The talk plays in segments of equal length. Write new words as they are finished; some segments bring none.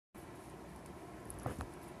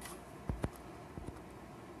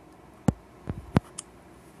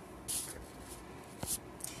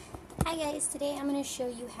Hi guys, today I'm going to show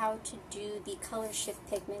you how to do the color shift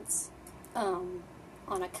pigments on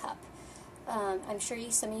a cup. I'm sure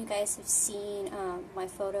some of you guys have seen my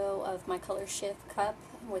photo of my color shift cup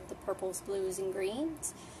with the purples, blues, and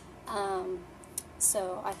greens.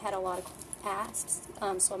 So I've had a lot of asks,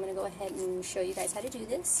 so I'm going to go ahead and show you guys how to do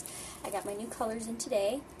this. I got my new colors in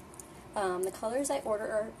today. The colors I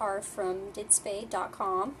order are from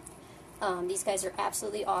didspade.com. These guys are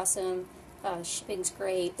absolutely awesome. Shipping's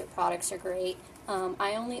great, their products are great.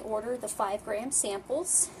 I only order the 5-gram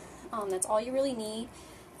samples. That's all you really need.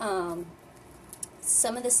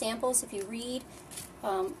 Some of the samples, if you read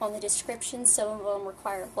on the description, some of them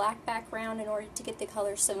require a black background in order to get the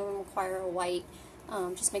color, some of them require a white.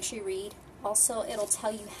 Just make sure you read. Also, it'll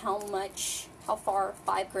tell you how far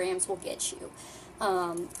 5 grams will get you.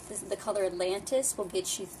 The color Atlantis will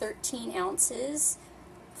get you 13 ounces,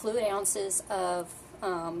 fluid ounces of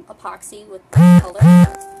epoxy with color.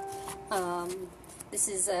 This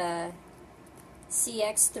is a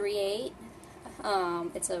CX38.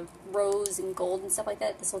 It's a rose and gold and stuff like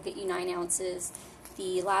that. This will get you 9 ounces.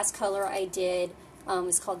 The last color I did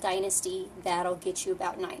is called Dynasty. That'll get you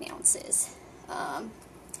about 9 ounces. I'm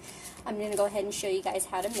going to go ahead and show you guys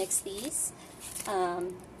how to mix these.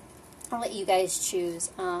 I'll let you guys choose.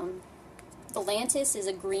 Atlantis is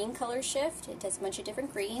a green color shift. It does a bunch of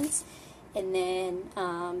different greens. And then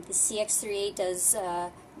the CX38 does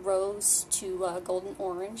rose to golden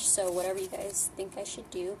orange. So whatever you guys think I should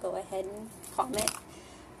do, go ahead and comment.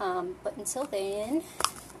 But until then,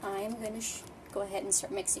 I'm going to go ahead and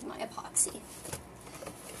start mixing my epoxy.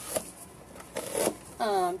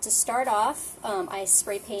 To start off, I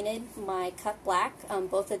spray painted my cup black.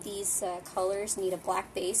 Both of these colors need a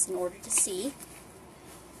black base in order to see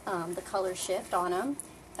the color shift on them.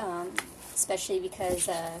 Especially because,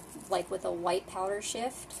 like with a white powder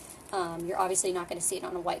shift, you're obviously not going to see it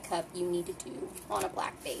on a white cup. You need to do on a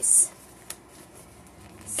black base.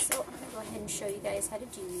 So I'm going to go ahead and show you guys how to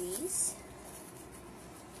do these.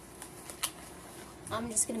 I'm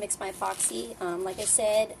just going to mix my epoxy. Like I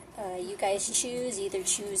said, you guys either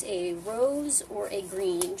choose a rose or a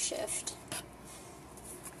green shift.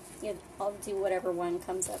 I'll do whatever one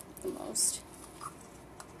comes up the most.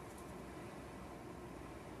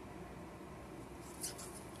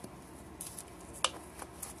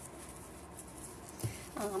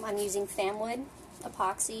 I'm using Famwood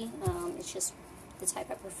epoxy. It's just the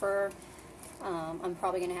type I prefer. I'm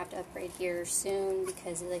probably going to have to upgrade here soon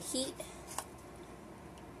because of the heat.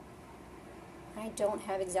 I don't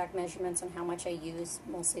have exact measurements on how much I use,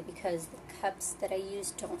 mostly because the cups that I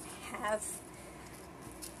use don't have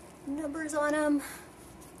numbers on them.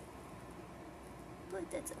 But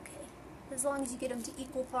that's okay. As long as you get them to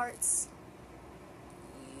equal parts,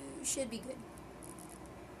 you should be good.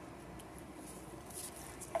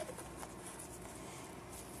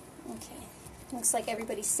 Okay, looks like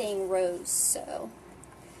everybody's saying rose, so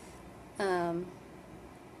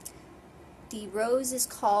the rose is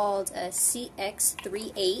called a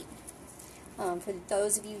CX38. For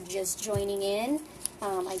those of you just joining in,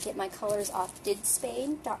 I get my colors off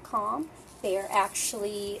didspade.com. They are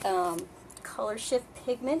actually color shift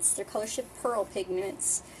pigments. They're color shift pearl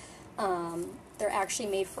pigments. They're actually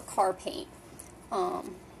made for car paint.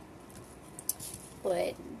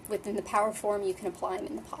 But within the powder form, you can apply them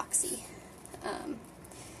in epoxy.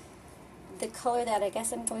 The color that I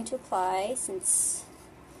guess I'm going to apply, since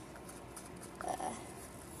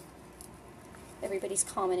everybody's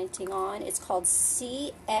commenting on, it's called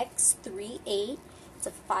CX38. It's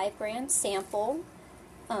a 5-gram sample.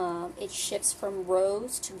 It shifts from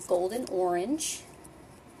rose to golden orange.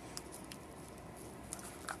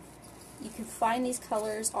 You can find these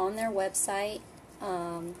colors on their website.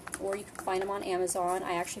 Or you can find them on Amazon.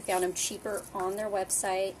 I actually found them cheaper on their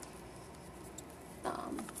website,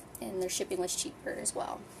 and their shipping was cheaper as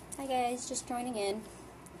well. Hi guys, just joining in.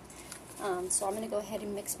 So I'm going to go ahead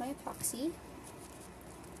and mix my epoxy.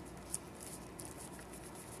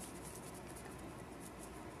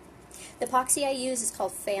 The epoxy I use is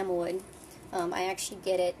called Famwood. I actually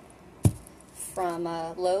get it from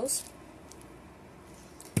Lowe's.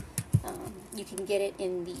 You can get it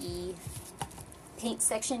in the paint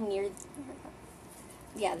section near,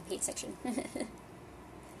 the paint section.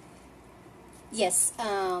 Yes,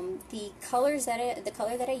 the color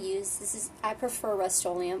that I use, I prefer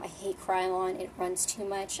Rustoleum. I hate Krylon. It runs too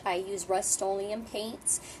much. I use Rustoleum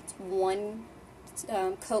paints. It's one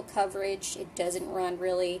coat coverage. It doesn't run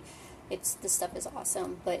really. This stuff is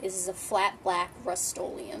awesome, but this is a flat black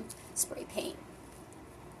Rustoleum spray paint.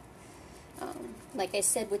 Like I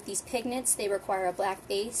said, with these pigments, they require a black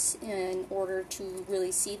base in order to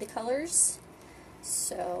really see the colors.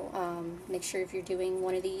 So make sure if you're doing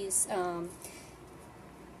one of these,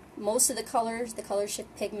 most of the color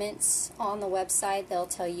shift pigments on the website, they'll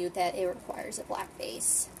tell you that it requires a black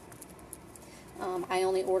base. I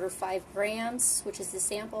only order 5 grams, which is the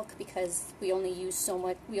sample, because we only use so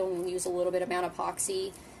much. We only use a little bit amount of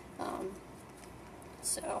epoxy,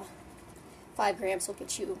 so 5 grams will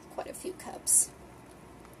get you quite a few cups.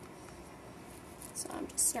 So I'm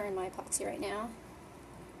just stirring my epoxy right now.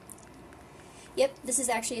 Yep, this is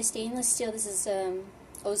actually a stainless steel. This is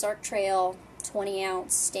Ozark Trail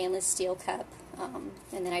 20-ounce stainless steel cup,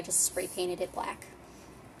 and then I just spray painted it black.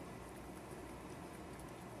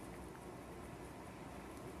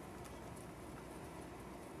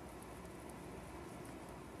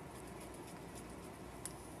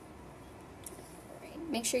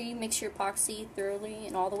 Make sure you mix your epoxy thoroughly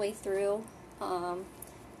and all the way through.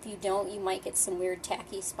 If you don't, you might get some weird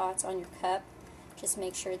tacky spots on your cup. Just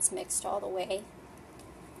make sure it's mixed all the way.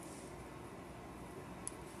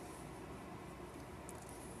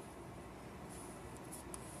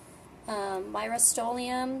 My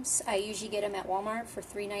Rustoleums, I usually get them at Walmart for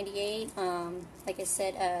 $3.98. Like I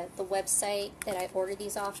said, the website that I ordered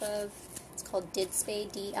these off of, it's called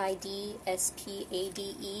Didspade, D-I-D-S-P-A-D-E.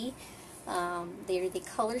 They're the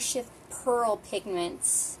Color Shift Pearl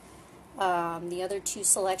pigments. The other 2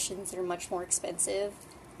 selections are much more expensive.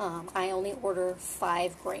 I only order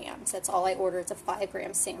 5 grams. That's all I order. It's a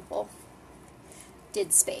 5-gram sample.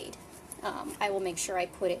 Didspade. I will make sure I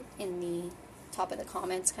put it in the top of the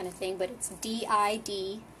comments kind of thing, but it's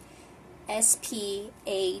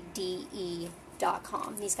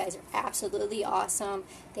DIDSPADE.com. These guys are absolutely awesome.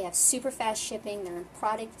 They have super fast shipping. Their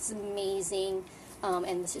product is amazing.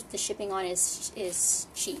 And the shipping on is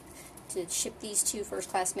cheap. To ship these 2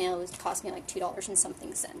 first-class mail, it cost me like $2 and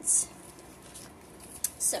something cents.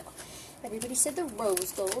 So, everybody said the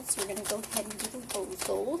rose gold, so we're going to go ahead and do the rose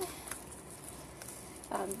gold.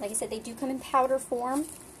 Like I said, they do come in powder form.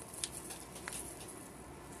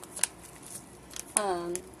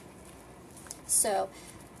 So,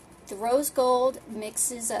 the rose gold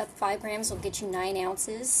mixes up 5 grams, will get you 9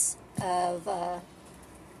 ounces of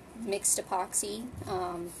mixed epoxy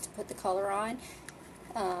to put the color on.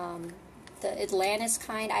 The Atlantis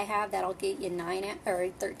kind I have, that'll get you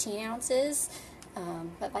 13 ounces.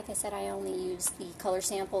 But like I said, I only use the color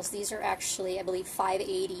samples. These are actually, I believe,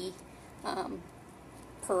 $5.80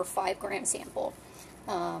 per 5-gram sample.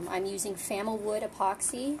 I'm using Familwood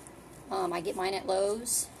epoxy. I get mine at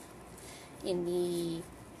Lowe's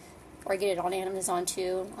or I get it on Amazon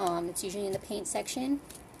too. It's usually in the paint section.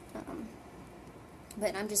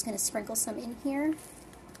 But I'm just going to sprinkle some in here.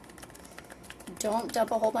 Don't dump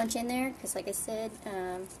a whole bunch in there, because like I said,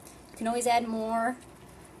 you can always add more,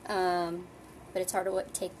 but it's hard to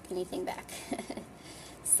take anything back.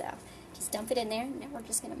 So just dump it in there. Now we're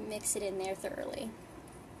just going to mix it in there thoroughly.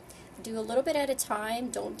 Do a little bit at a time.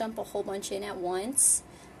 Don't dump a whole bunch in at once.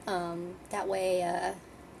 That way,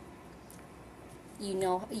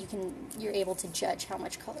 you're able to judge how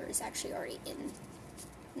much color is actually already in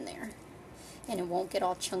there, and it won't get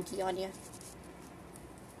all chunky on you.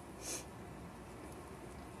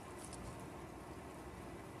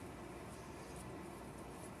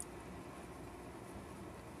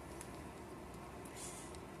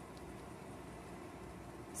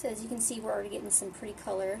 So as you can see, we're already getting some pretty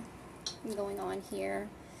color going on here.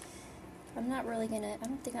 I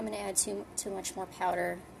don't think I'm gonna add too much more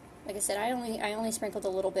powder. Like I said, I only sprinkled a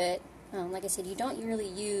little bit. Like I said, you don't really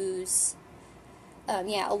use.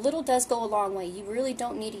 Yeah, a little does go a long way. You really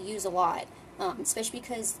don't need to use a lot, especially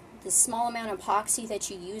because the small amount of epoxy that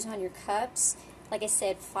you use on your cups. Like I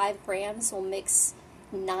said, 5 grams will mix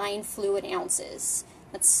 9 fluid ounces.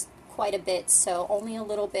 That's quite a bit. So only a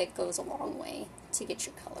little bit goes a long way to get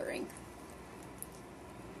your coloring.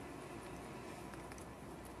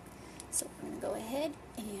 So we're going to go ahead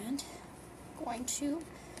and going to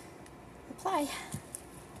apply.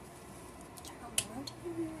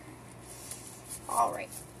 Alright,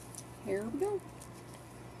 here we go.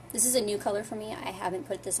 This is a new color for me. I haven't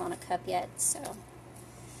put this on a cup yet, so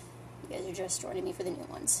you guys are just joining me for the new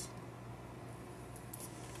ones.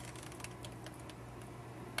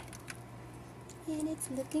 And it's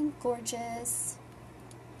looking gorgeous.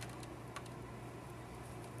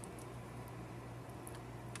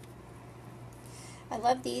 I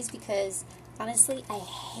love these because, honestly, I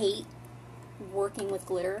hate working with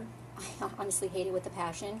glitter. I honestly hate it with a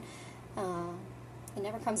passion. It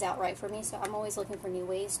never comes out right for me, so I'm always looking for new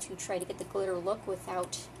ways to try to get the glitter look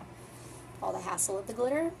without all the hassle of the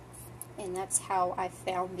glitter. And that's how I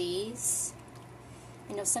found these.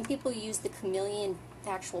 I know some people use the chameleon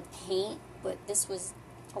actual paint, but this was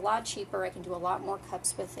a lot cheaper. I can do a lot more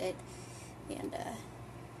cups with it, and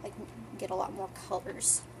I can get a lot more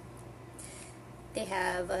colors. They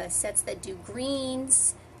have sets that do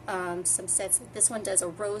greens, some sets, this one does a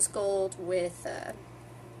rose gold with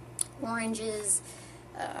oranges.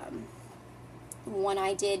 One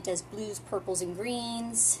I did does blues, purples, and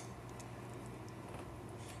greens.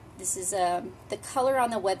 This is the color on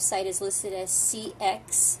the website is listed as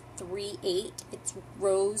CX38. It's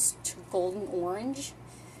rose to golden orange.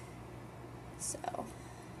 So,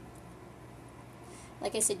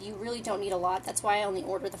 like I said, you really don't need a lot. That's why I only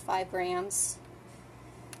order the 5 grams.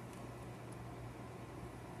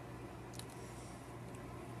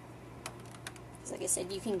 Like I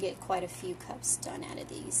said, you can get quite a few cups done out of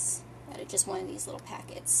these, out of just one of these little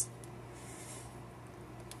packets.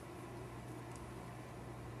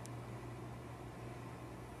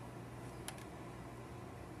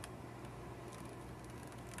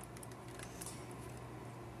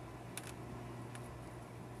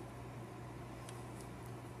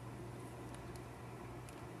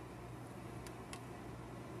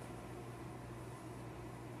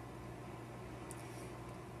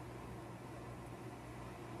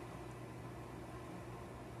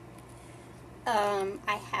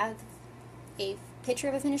 I have a picture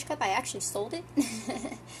of a finished cup. I actually sold it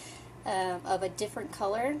of a different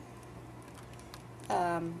color,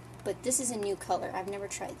 but this is a new color. I've never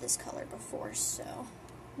tried this color before, so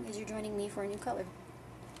you guys are joining me for a new color.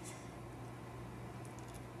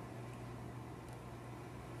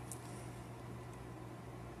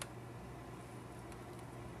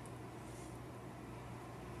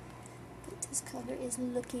 But this color is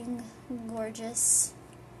looking gorgeous.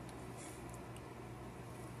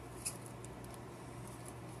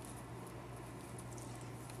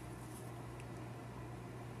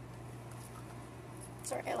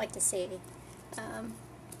 Sorry, I like to say,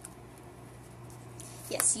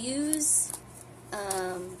 yes, use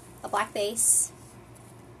a black base.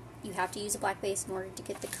 You have to use a black base in order to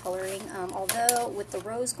get the coloring, although with the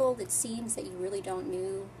rose gold it seems that you really don't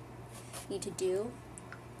need to do.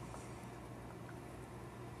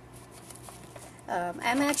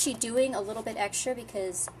 I'm actually doing a little bit extra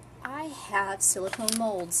because I have silicone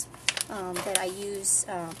molds that I use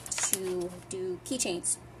to do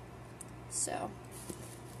keychains. So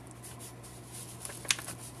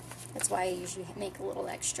that's why I usually make a little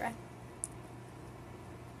extra.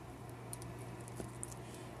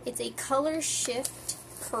 It's a Color Shift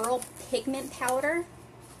Curl Pigment Powder.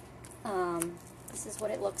 This is what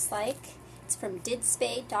it looks like. It's from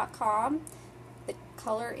didspade.com. The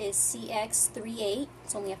color is CX38.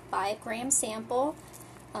 It's only a 5 gram sample.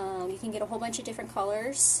 You can get a whole bunch of different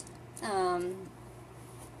colors. You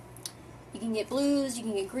can get blues, you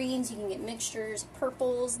can get greens, you can get mixtures,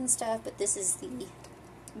 purples and stuff, but this is the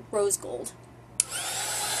rose gold.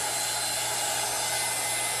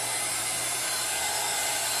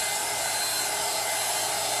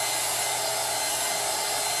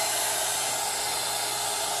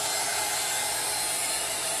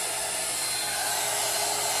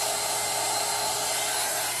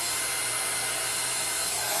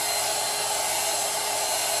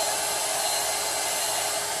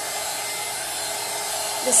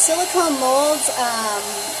 The silicone molds,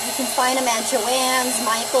 you can find them at Joann's,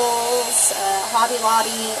 Michael's, Hobby Lobby.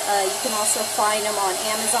 You can also find them on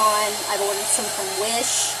Amazon. I've ordered some from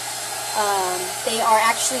Wish. They are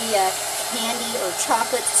actually candy or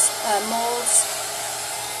chocolate molds.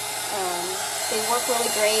 They work really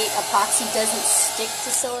great. Epoxy doesn't stick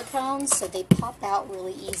to silicone, so they pop out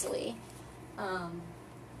really easily.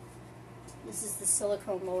 This is the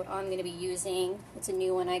silicone mold I'm going to be using. It's a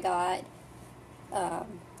new one I got.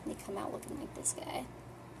 They come out looking like this guy,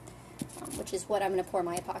 which is what I'm going to pour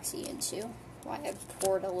my epoxy into. Why I've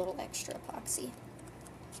poured a little extra epoxy.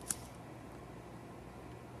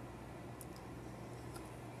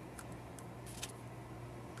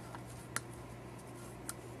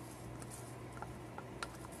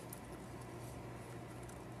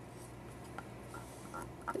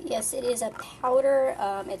 But yes, it is a powder.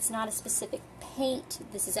 It's not a specific paint.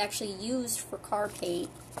 This is actually used for car paint.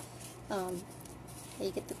 You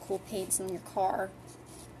get the cool paints on your car.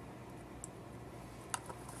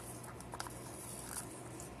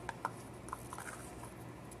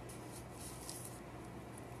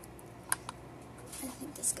 I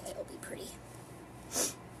think this guy will be pretty.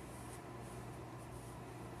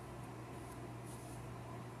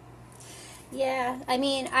 Yeah, I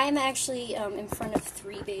mean, I'm actually in front of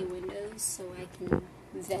 3 bay windows, so I can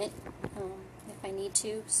vent if I need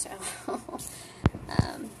to, so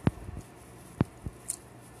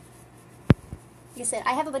Like I said,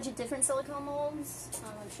 I have a bunch of different silicone molds.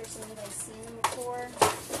 I'm sure some of you guys have seen them before.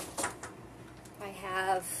 I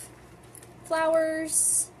have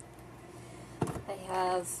flowers.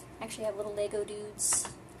 Actually have little Lego dudes,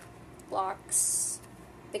 blocks,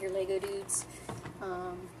 bigger Lego dudes.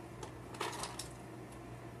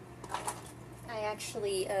 I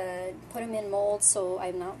actually put them in molds so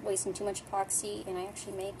I'm not wasting too much epoxy, and I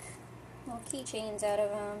actually make little keychains out of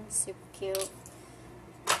them. Super cute.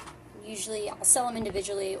 Usually I'll sell them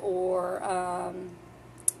individually, or I'll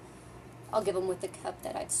give them with the cup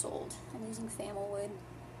that I've sold. I'm using Famil wood.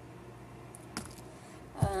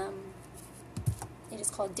 It is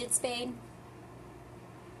called Dit Spade.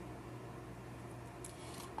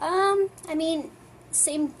 I mean,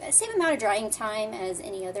 same amount of drying time as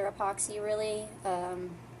any other epoxy, really.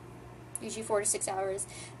 Usually 4 to 6 hours.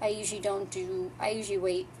 I usually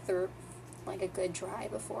wait for like a good dry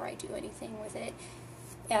before I do anything with it.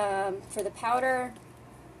 For the powder,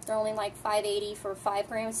 they're only like $5.80 for a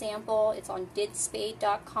 5-gram sample. It's on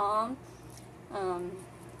ditspade.com.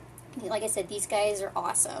 Like I said, these guys are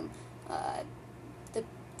awesome. The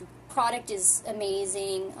product is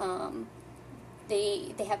amazing.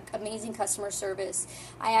 They have amazing customer service.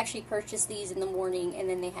 I actually purchased these in the morning, and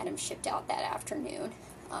then they had them shipped out that afternoon.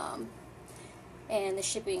 And the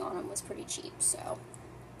shipping on them was pretty cheap, so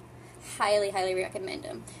highly recommend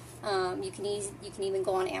them. You can even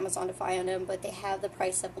go on Amazon to find them, but they have the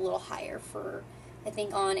price up a little higher. For, I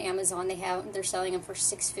think on Amazon they're selling them for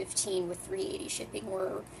 $6.15 with $3.80 shipping,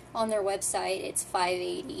 or on their website it's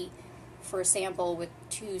 $5.80 for a sample with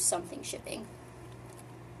 $2-something shipping.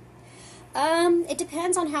 It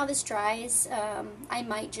depends on how this dries. I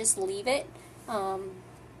might just leave it.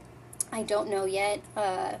 I don't know yet.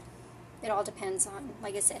 It all depends on,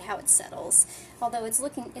 like I said, how it settles. Although it's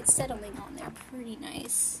settling on there pretty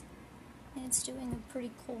nice. And it's doing a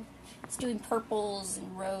pretty cool, it's doing purples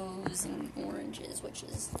and rose and oranges, which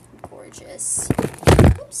is gorgeous.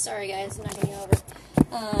 Oops, sorry guys, I'm not getting over.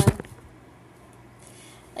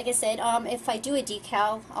 Like I said, if I do a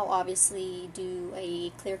decal, I'll obviously do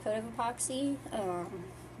a clear coat of epoxy.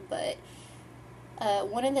 But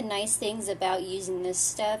one of the nice things about using this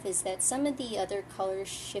stuff is that some of the other color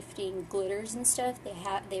shifting glitters and stuff,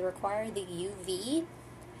 they require the UV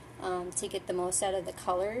to get the most out of the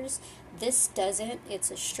colors. This doesn't.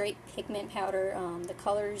 It's a straight pigment powder. The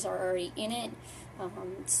colors are already in it.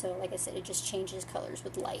 So like I said, it just changes colors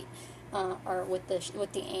with light, or with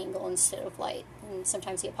the angle instead of light. And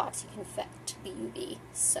sometimes the epoxy can affect the UV.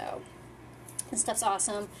 So this stuff's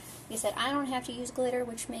awesome. Like I said, I don't have to use glitter,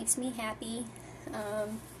 which makes me happy.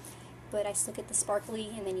 But I still get the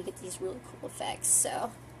sparkly, and then you get these really cool effects.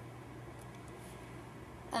 So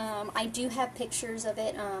I do have pictures of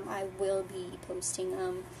it. I will be posting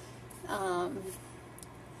them.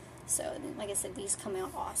 So like I said, these come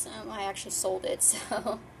out awesome. I actually sold it.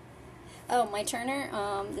 So oh, my turner.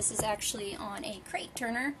 This is actually on a crate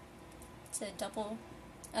turner. It's a double,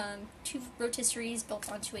 2 rotisseries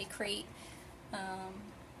built onto a crate.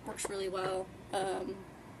 Works really well.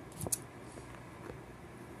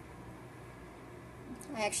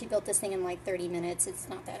 I actually built this thing in like 30 minutes. It's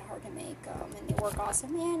not that hard to make, and they work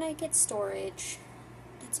awesome. And I get storage.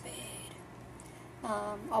 It's big.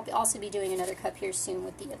 I'll also be doing another cup here soon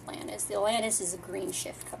with the Atlantis. The Atlantis is a green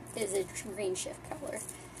shift cup. Is a green shift color.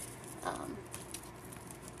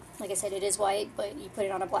 Like I said, it is white, but you put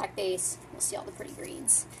it on a black base, you'll see all the pretty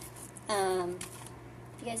greens.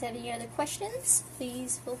 If you guys have any other questions,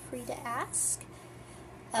 please feel free to ask.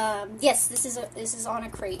 Yes, this is on a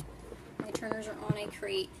crate. My turners are on a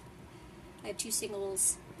crate. I have 2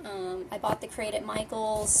 singles. I bought the crate at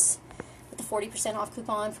Michael's with the 40% off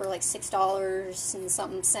coupon for like $6 and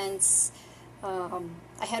something cents.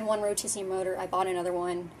 I had 1 rotisserie motor. I bought another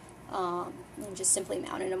one, and just simply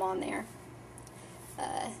mounted them on there.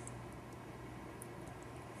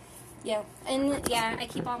 Yeah, and yeah, I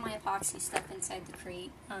keep all my epoxy stuff inside the crate,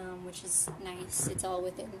 which is nice. It's all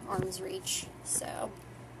within arm's reach. So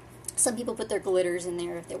some people put their glitters in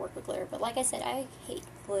there if they work with glitter, but like I said, I hate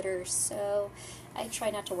glitter, so I try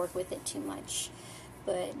not to work with it too much.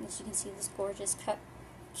 But as you can see, this gorgeous cup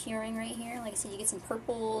curing right here. Like I said, you get some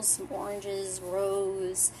purples, some oranges,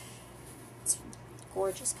 rose. It's a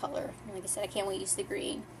gorgeous color. And like I said, I can't wait to use the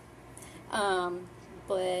green.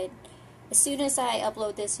 But as soon as I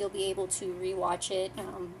upload this, you'll be able to rewatch it.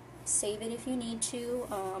 Save it if you need to.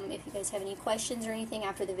 If you guys have any questions or anything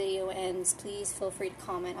after the video ends, please feel free to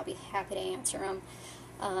comment. I'll be happy to answer them.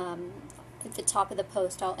 At the top of the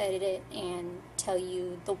post, I'll edit it and tell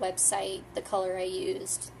you the website, the color I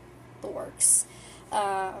used, the works.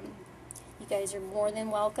 You guys are more than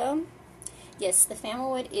welcome. Yes, the Family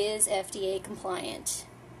Wood is FDA compliant.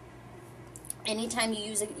 Anytime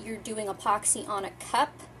you're doing epoxy on a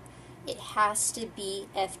cup, it has to be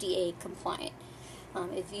FDA compliant.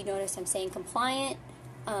 If you notice I'm saying compliant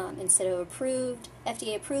instead of approved.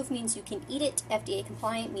 FDA approved means you can eat it. FDA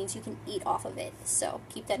compliant means you can eat off of it. So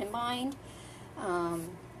keep that in mind.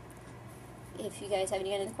 If you guys have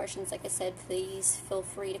any other questions, like I said, please feel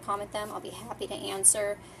free to comment them. I'll be happy to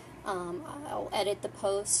answer. I'll edit the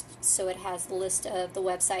post so it has the list of the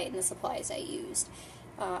website and the supplies I used.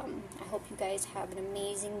 I hope you guys have an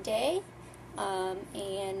amazing day,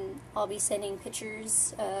 and I'll be sending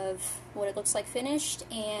pictures of what it looks like finished,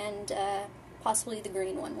 and possibly the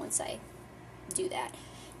green one once I do that.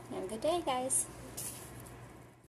 Have a good day, guys.